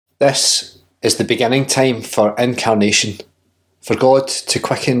This is the beginning time for incarnation, for God to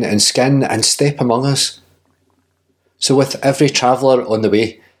quicken and skin and step among us. So with every traveller on the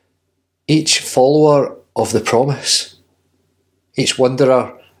way, each follower of the promise, each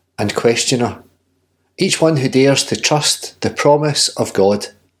wanderer and questioner, each one who dares to trust the promise of God,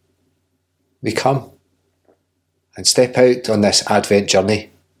 we come and step out on this Advent journey.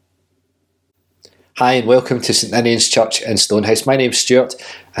 Hi and welcome to St Ninian's Church in Stonehouse. My name's Stuart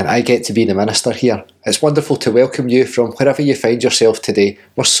and I get to be the minister here. It's wonderful to welcome you from wherever you find yourself today.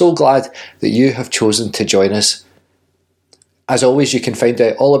 We're so glad that you have chosen to join us. As always, you can find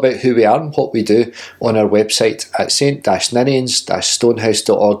out all about who we are and what we do on our website at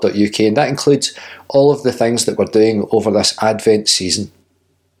st-ninians-stonehouse.org.uk, and that includes all of the things that we're doing over this Advent season.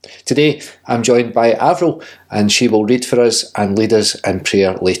 Today I'm joined by Avril and she will read for us and lead us in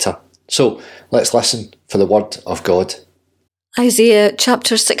prayer later. So let's listen for the word of God. Isaiah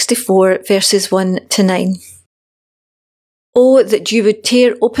chapter 64 verses 1 to 9. Oh, that you would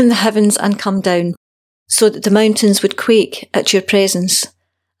tear open the heavens and come down, so that the mountains would quake at your presence,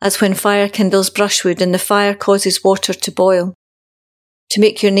 as when fire kindles brushwood and the fire causes water to boil, to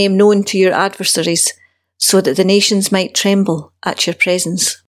make your name known to your adversaries, so that the nations might tremble at your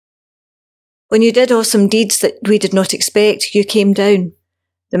presence. When you did awesome deeds that we did not expect, you came down.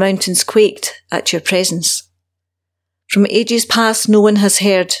 The mountains quaked at your presence. From ages past no one has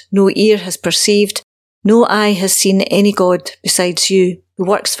heard, no ear has perceived, no eye has seen any God besides you, who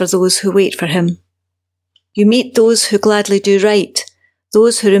works for those who wait for him. You meet those who gladly do right,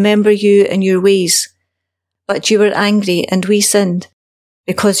 those who remember you and your ways. But you were angry and we sinned.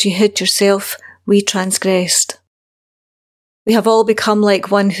 Because you hid yourself, we transgressed. We have all become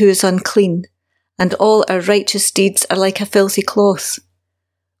like one who is unclean, and all our righteous deeds are like a filthy cloth.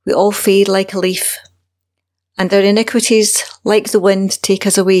 We all fade like a leaf, and our iniquities, like the wind, take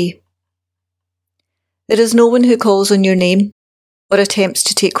us away. There is no one who calls on your name, or attempts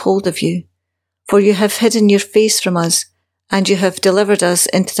to take hold of you, for you have hidden your face from us, and you have delivered us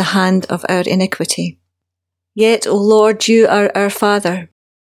into the hand of our iniquity. Yet, O Lord, you are our Father.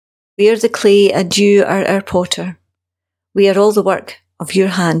 We are the clay, and you are our potter. We are all the work of your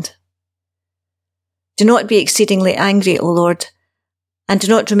hand. Do not be exceedingly angry, O Lord, and do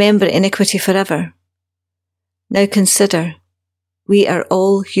not remember iniquity forever. Now consider, we are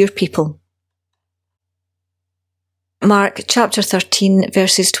all your people. Mark chapter 13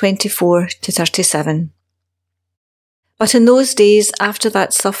 verses 24 to 37. But in those days after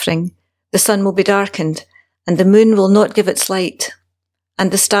that suffering, the sun will be darkened, and the moon will not give its light,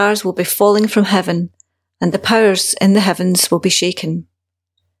 and the stars will be falling from heaven, and the powers in the heavens will be shaken.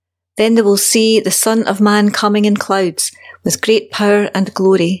 Then they will see the Son of Man coming in clouds with great power and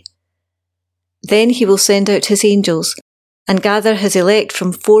glory. Then he will send out his angels and gather his elect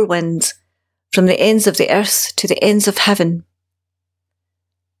from four winds, from the ends of the earth to the ends of heaven.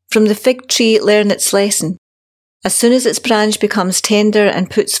 From the fig tree learn its lesson. As soon as its branch becomes tender and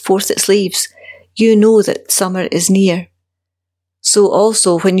puts forth its leaves, you know that summer is near. So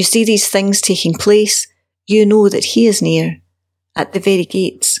also when you see these things taking place, you know that he is near, at the very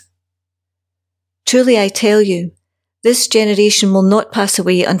gates. Truly I tell you, this generation will not pass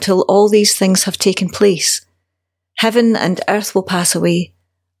away until all these things have taken place. Heaven and earth will pass away,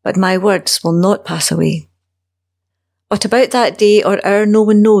 but my words will not pass away. But about that day or hour no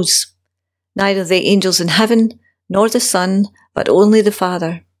one knows, neither the angels in heaven, nor the Son, but only the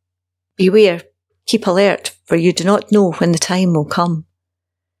Father. Beware, keep alert, for you do not know when the time will come.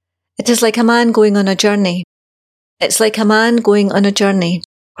 It is like a man going on a journey. It's like a man going on a journey,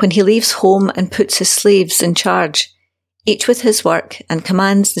 when he leaves home and puts his slaves in charge, each with his work, and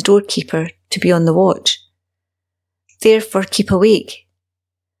commands the doorkeeper to be on the watch. Therefore keep awake,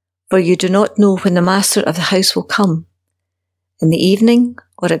 for you do not know when the master of the house will come, in the evening,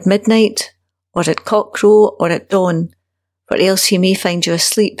 or at midnight, or at cockcrow, or at dawn, for else he may find you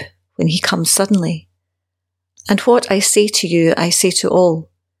asleep when he comes suddenly. And what I say to you, I say to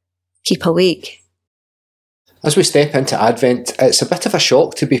all, keep awake. As we step into Advent, it's a bit of a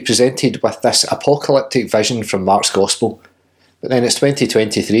shock to be presented with this apocalyptic vision from Mark's Gospel. But then it's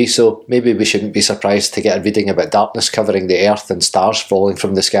 2023, so maybe we shouldn't be surprised to get a reading about darkness covering the earth and stars falling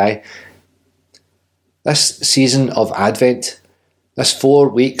from the sky. This season of Advent, this 4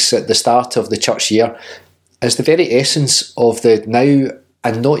 weeks at the start of the church year, is the very essence of the now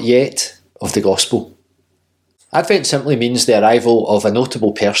and not yet of the Gospel. Advent simply means the arrival of a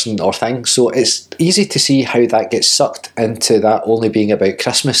notable person or thing, so it's easy to see how that gets sucked into that only being about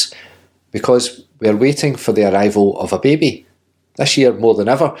Christmas, because we're waiting for the arrival of a baby, This year, more than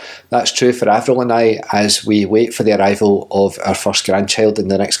ever, that's true for Avril and I as we wait for the arrival of our first grandchild in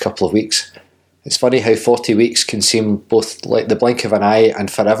the next couple of weeks. It's funny how 40 weeks can seem both like the blink of an eye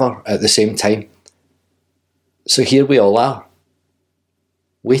and forever at the same time. So here we all are,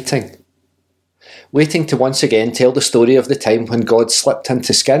 waiting. Waiting to once again tell the story of the time when God slipped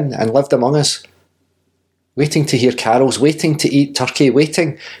into skin and lived among us. Waiting to hear carols, waiting to eat turkey,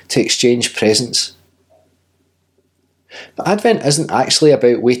 waiting to exchange presents. But Advent isn't actually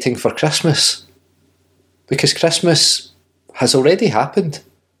about waiting for Christmas, because Christmas has already happened.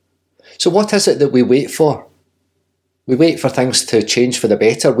 So what is it that we wait for? We wait for things to change for the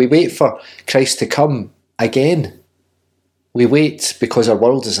better. We wait for Christ to come again. We wait because our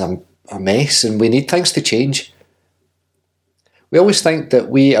world is a mess and we need things to change. We always think that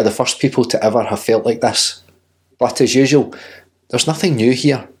we are the first people to ever have felt like this. But as usual, there's nothing new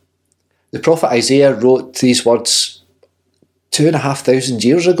here. The prophet Isaiah wrote these words 2,500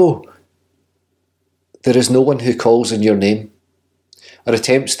 years ago. There is no one who calls on your name or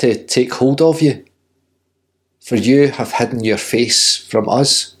attempts to take hold of you, for you have hidden your face from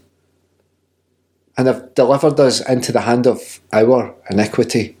us and have delivered us into the hand of our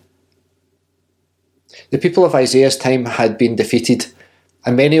iniquity. The people of Isaiah's time had been defeated,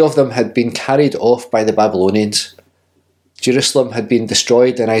 and many of them had been carried off by the Babylonians. Jerusalem had been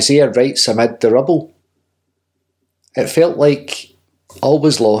destroyed, and Isaiah writes amid the rubble. It felt like all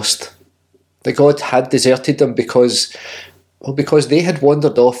was lost, that God had deserted them because they had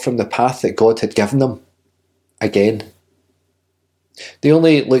wandered off from the path that God had given them again. They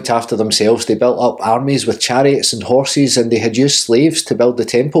only looked after themselves. They built up armies with chariots and horses, and they had used slaves to build the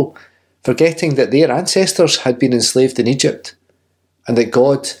temple, forgetting that their ancestors had been enslaved in Egypt and that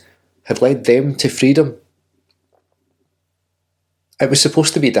God had led them to freedom. It was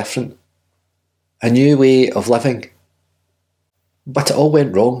supposed to be different, a new way of living. But it all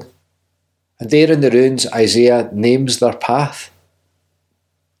went wrong. And there in the ruins, Isaiah names their path.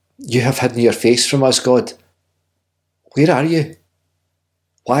 You have hidden your face from us, God. Where are you?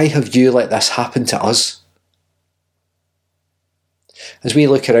 Why have you let this happen to us? As we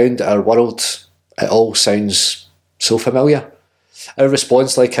look around our world, it all sounds so familiar. Our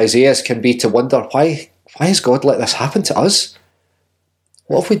response, like Isaiah's, can be to wonder, why has God let this happen to us?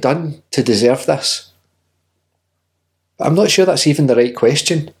 What have we done to deserve this? But I'm not sure that's even the right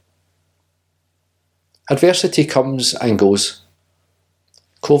question. Adversity comes and goes.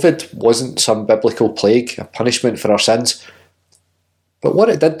 COVID wasn't some biblical plague, a punishment for our sins. But what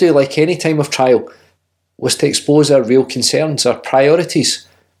it did do, like any time of trial, was to expose our real concerns, our priorities.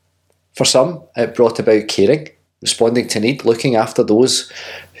 For some, it brought about caring, responding to need, looking after those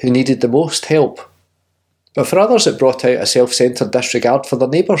who needed the most help. But for others, it brought out a self-centred disregard for their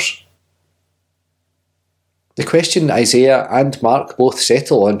neighbours. The question Isaiah and Mark both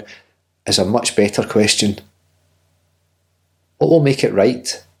settle on is a much better question. What will make it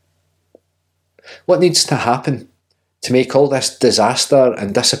right? What needs to happen to make all this disaster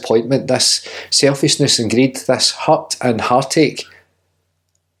and disappointment, this selfishness and greed, this hurt and heartache,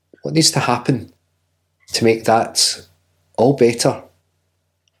 what needs to happen to make that all better?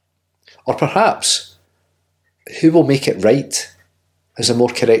 Or perhaps, who will make it right is a more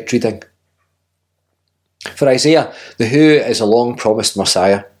correct reading. For Isaiah, the who is a long-promised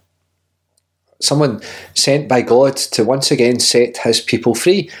Messiah. Someone sent by God to once again set his people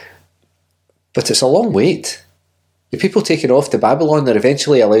free. But it's a long wait. The people taken off to Babylon are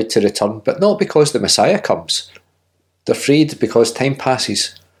eventually allowed to return, but not because the Messiah comes. They're freed because time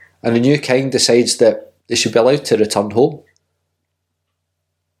passes, and a new king decides that they should be allowed to return home.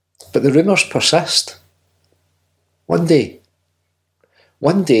 But the rumours persist. One day,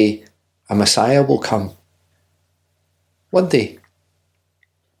 a Messiah will come. One day.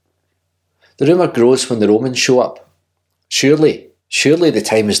 The rumour grows when the Romans show up. Surely the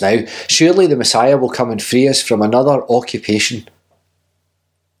time is now. Surely the Messiah will come and free us from another occupation.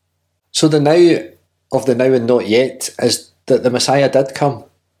 So the now of the now and not yet is that the Messiah did come.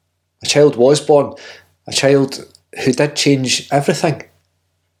 A child was born, a child who did change everything.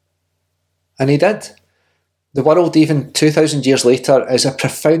 And he did. The world, even 2,000 years later, is a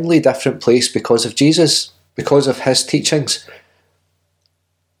profoundly different place because of Jesus, because of his teachings.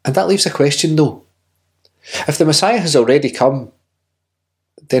 And that leaves a question though. If the Messiah has already come,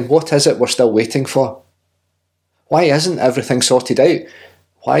 then what is it we're still waiting for? Why isn't everything sorted out?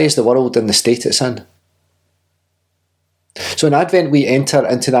 Why is the world in the state it's in? So in Advent we enter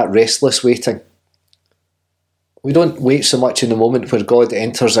into that restless waiting. We don't wait so much in the moment where God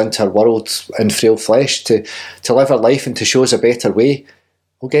enters into our world in frail flesh to live our life and to show us a better way.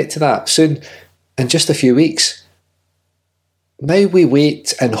 We'll get to that soon, in just a few weeks. Now we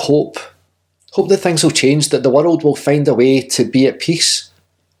wait and hope that things will change, that the world will find a way to be at peace.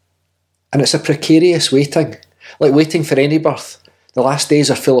 And it's a precarious waiting, like waiting for any birth. The last days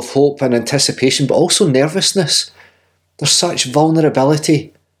are full of hope and anticipation, but also nervousness. There's such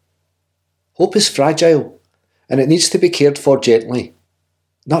vulnerability. Hope is fragile, and it needs to be cared for gently,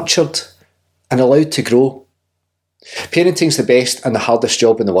 nurtured and allowed to grow. Parenting's the best and the hardest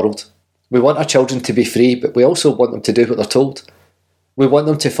job in the world. We want our children to be free, but we also want them to do what they're told. We want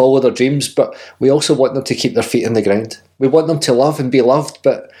them to follow their dreams, but we also want them to keep their feet in the ground. We want them to love and be loved,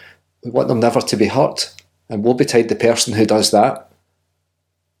 but we want them never to be hurt, and woe betide the person who does that.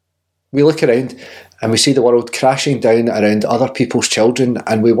 We look around and we see the world crashing down around other people's children,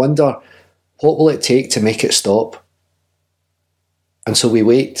 and we wonder, what will it take to make it stop? And so we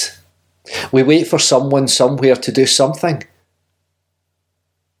wait. We wait for someone somewhere to do something.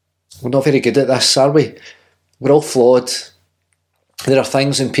 We're not very good at this, are we? We're all flawed. There are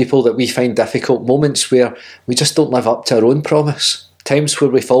things in people that we find difficult, moments where we just don't live up to our own promise, times where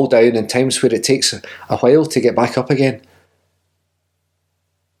we fall down and times where it takes a while to get back up again.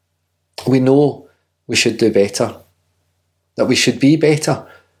 We know we should do better, that we should be better.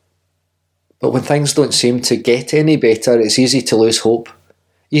 But when things don't seem to get any better, it's easy to lose hope,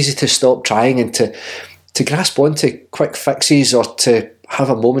 easy to stop trying and to grasp onto quick fixes or to have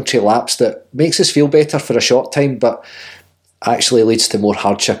a momentary lapse that makes us feel better for a short time, but actually leads to more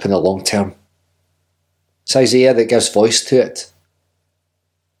hardship in the long term. It's Isaiah that gives voice to it.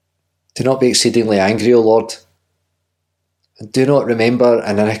 Do not be exceedingly angry, O Lord, and do not remember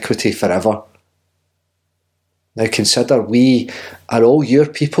an iniquity forever. Now consider, we are all your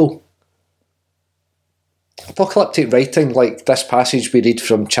people. Apocalyptic writing, like this passage we read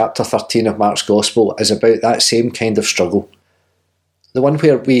from chapter 13 of Mark's Gospel, is about that same kind of struggle. The one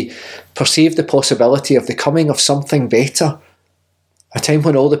where we perceive the possibility of the coming of something better, a time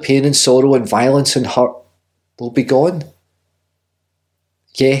when all the pain and sorrow and violence and hurt will be gone.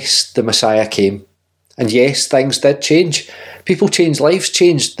 Yes, the Messiah came. And yes, things did change. People changed, lives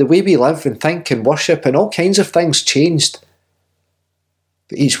changed, the way we live and think and worship and all kinds of things changed.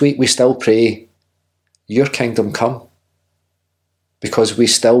 But each week we still pray, your kingdom come. Because we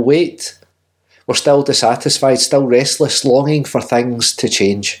still wait. We're still dissatisfied, still restless, longing for things to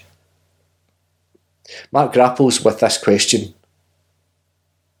change. Mark grapples with this question.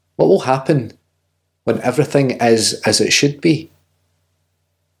 What will happen when everything is as it should be?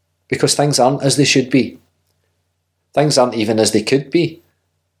 Because things aren't as they should be. Things aren't even as they could be.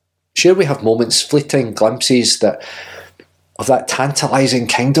 Sure, we have moments, fleeting glimpses of that tantalising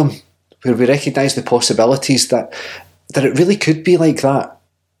kingdom where we recognise the possibilities that it really could be like that.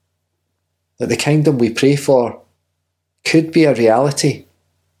 That the kingdom we pray for could be a reality.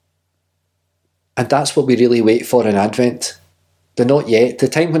 And that's what we really wait for in Advent. The not yet, the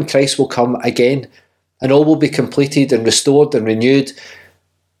time when Christ will come again and all will be completed and restored and renewed.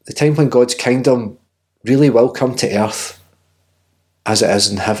 The time when God's kingdom really will come to earth as it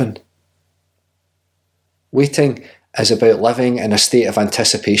is in heaven. Waiting is about living in a state of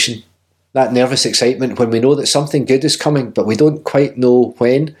anticipation. That nervous excitement when we know that something good is coming, but we don't quite know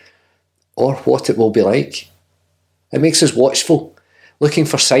when or what it will be like. It makes us watchful, looking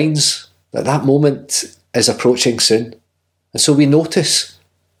for signs that that moment is approaching soon. And so we notice.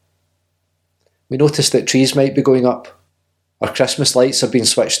 We notice that trees might be going up, or Christmas lights have been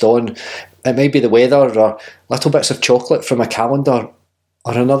switched on. It might be the weather, or little bits of chocolate from a calendar,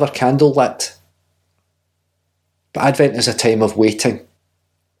 or another candle lit. But Advent is a time of waiting,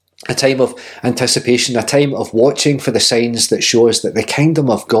 a time of anticipation, a time of watching for the signs that show us that the kingdom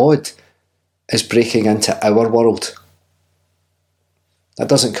of God is breaking into our world. That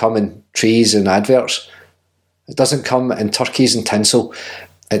doesn't come in trees and adverts. It doesn't come in turkeys and tinsel.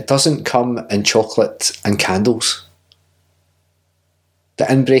 It doesn't come in chocolate and candles. The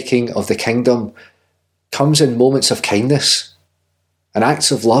inbreaking of the kingdom comes in moments of kindness and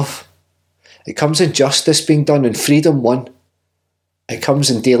acts of love. It comes in justice being done and freedom won. It comes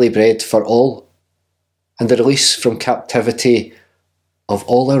in daily bread for all and the release from captivity of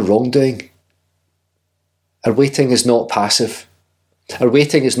all our wrongdoing. Our waiting is not passive. Our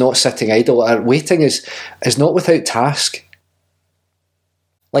waiting is not sitting idle. Our waiting is not without task.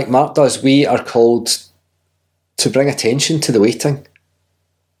 Like Mark does, we are called to bring attention to the waiting,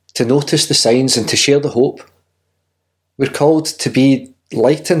 to notice the signs and to share the hope. We're called to be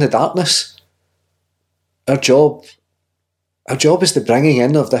light in the darkness. Our job is the bringing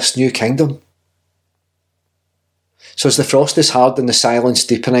in of this new kingdom. So as the frost is hard and the silence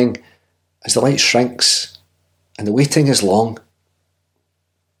deepening, as the light shrinks and the waiting is long,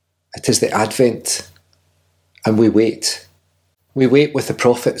 it is the Advent, and we wait. We wait with the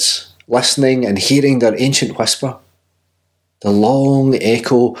prophets, listening and hearing their ancient whisper, the long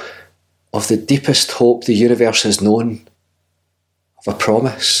echo of the deepest hope the universe has known, of a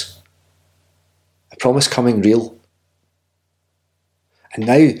promise coming real. And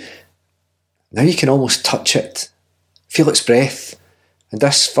now you can almost touch it, feel its breath, and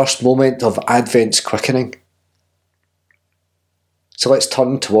this first moment of Advent's quickening. So let's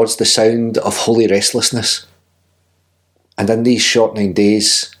turn towards the sound of holy restlessness, and in these shortening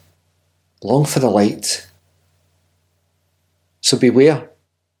days, long for the light. So beware,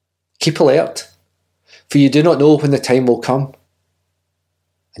 keep alert, for you do not know when the time will come,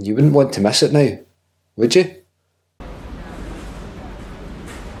 and you wouldn't want to miss it now, would you?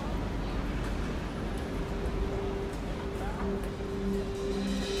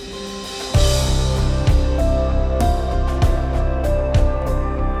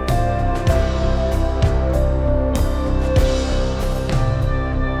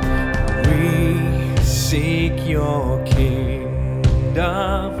 Seek your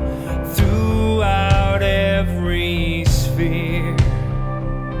kingdom throughout every sphere.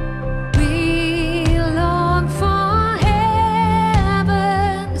 We long for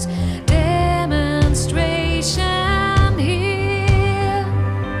heaven's demonstration here.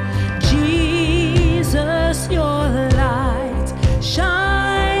 Jesus, your light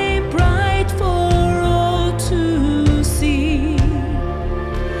shine bright for all to see.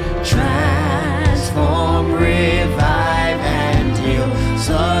 Transform, revive, and heal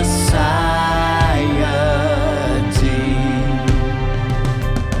society.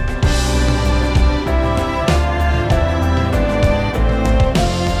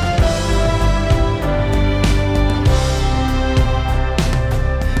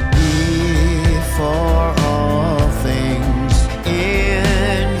 Before all things,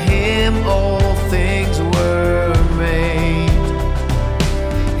 in Him all things were made.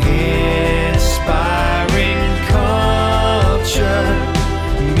 Inspiring culture,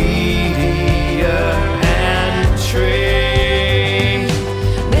 media, and trade.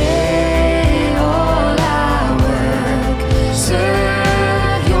 May all our work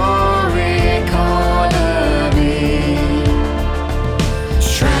serve your economy.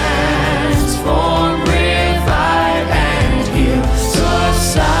 Transform, revive, and heal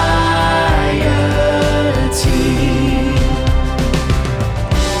society.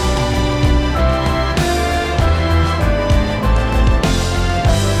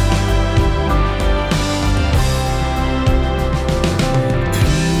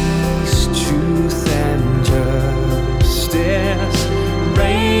 Peace, truth, and justice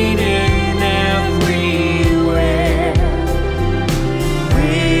reigning everywhere.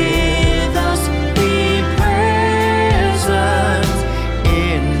 With us, be present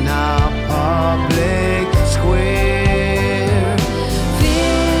in our public square.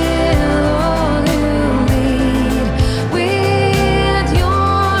 Fill all who lead with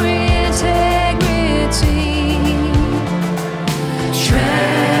your integrity.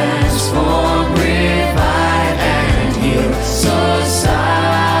 Transform, revive, and heal society.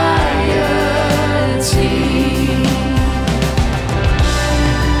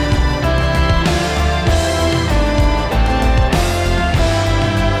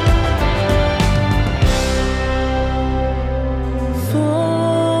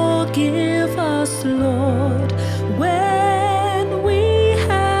 Forgive us, Lord, when we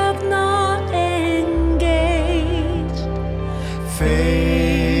have not engaged,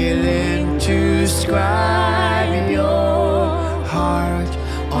 failing to scribe your heart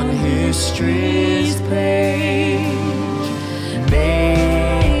on history's page.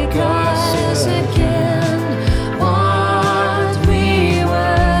 Make us again what we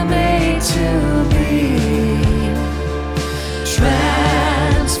were made to be.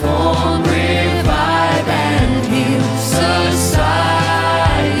 Transform, revive, and heal society.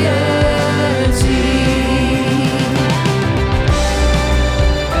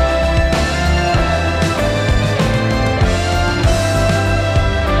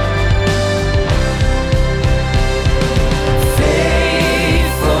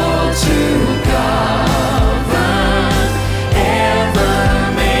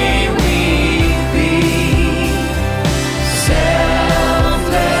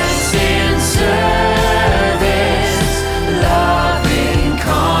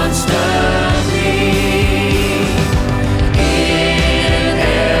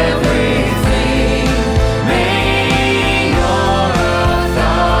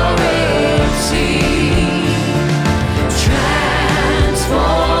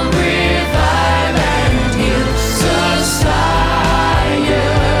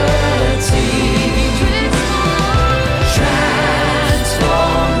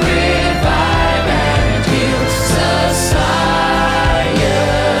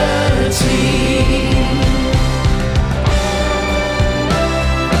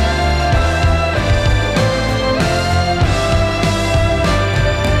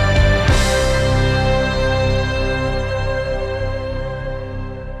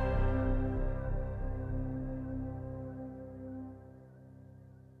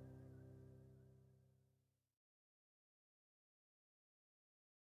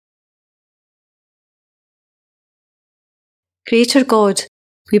 Creator God,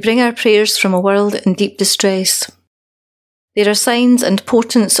 we bring our prayers from a world in deep distress. There are signs and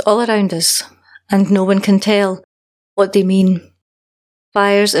portents all around us, and no one can tell what they mean.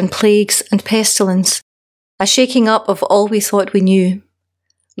 Fires and plagues and pestilence, a shaking up of all we thought we knew.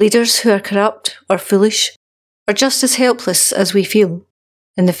 Leaders who are corrupt or foolish, or just as helpless as we feel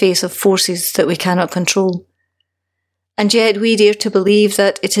in the face of forces that we cannot control. And yet we dare to believe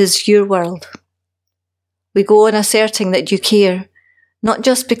that it is your world. We go on asserting that you care, not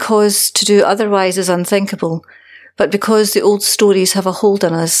just because to do otherwise is unthinkable, but because the old stories have a hold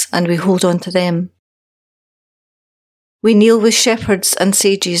on us and we hold on to them. We kneel with shepherds and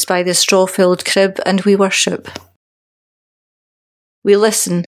sages by the straw-filled crib and we worship. We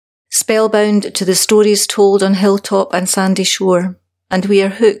listen, spellbound to the stories told on hilltop and sandy shore, and we are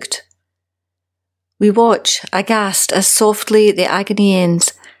hooked. We watch, aghast, as softly the agony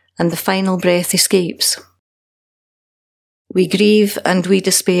ends and the final breath escapes. We grieve and we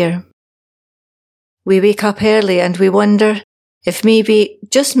despair. We wake up early and we wonder if maybe,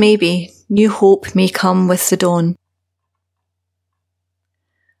 just maybe, new hope may come with the dawn.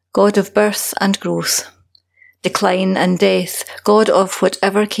 God of birth and growth, decline and death, God of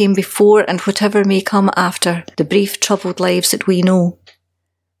whatever came before and whatever may come after the brief troubled lives that we know,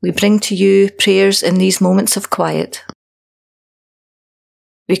 we bring to you prayers in these moments of quiet.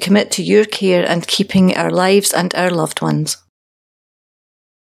 We commit to your care and keeping our lives and our loved ones.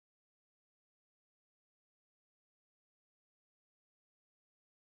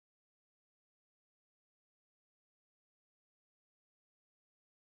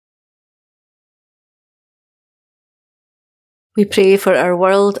 We pray for our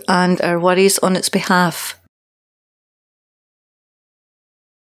world and our worries on its behalf.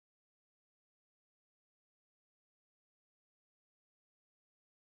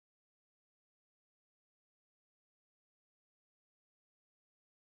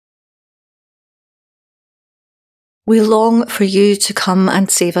 We long for you to come and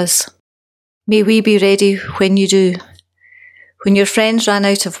save us. May we be ready when you do. When your friends ran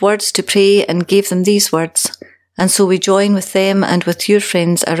out of words to pray and gave them these words, and so we join with them and with your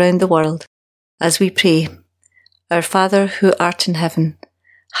friends around the world as we pray, Our Father who art in heaven,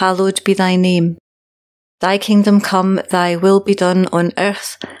 hallowed be thy name. Thy kingdom come, thy will be done on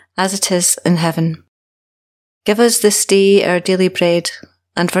earth as it is in heaven. Give us this day our daily bread,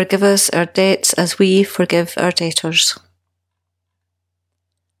 and forgive us our debts as we forgive our debtors.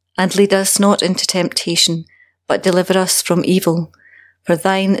 And lead us not into temptation, but deliver us from evil. For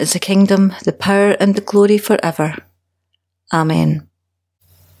thine is the kingdom, the power and the glory forever. Amen.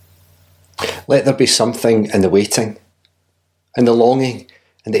 Let there be something in the waiting, in the longing,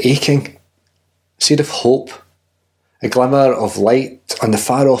 in the aching, a seed of hope, a glimmer of light on the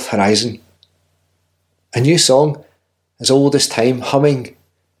far-off horizon. A new song, as old as time, humming,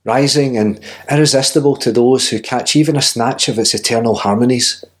 rising and irresistible to those who catch even a snatch of its eternal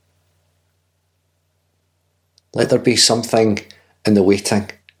harmonies. Let there be something in the waiting,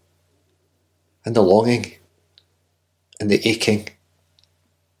 in the longing, in the aching.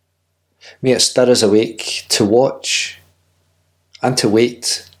 May it stir us awake to watch and to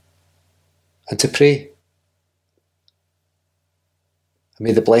wait and to pray. And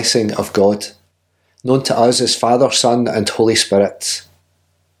may the blessing of God, known to us as Father, Son and Holy Spirit,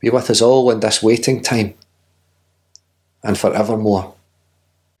 be with us all in this waiting time and forevermore.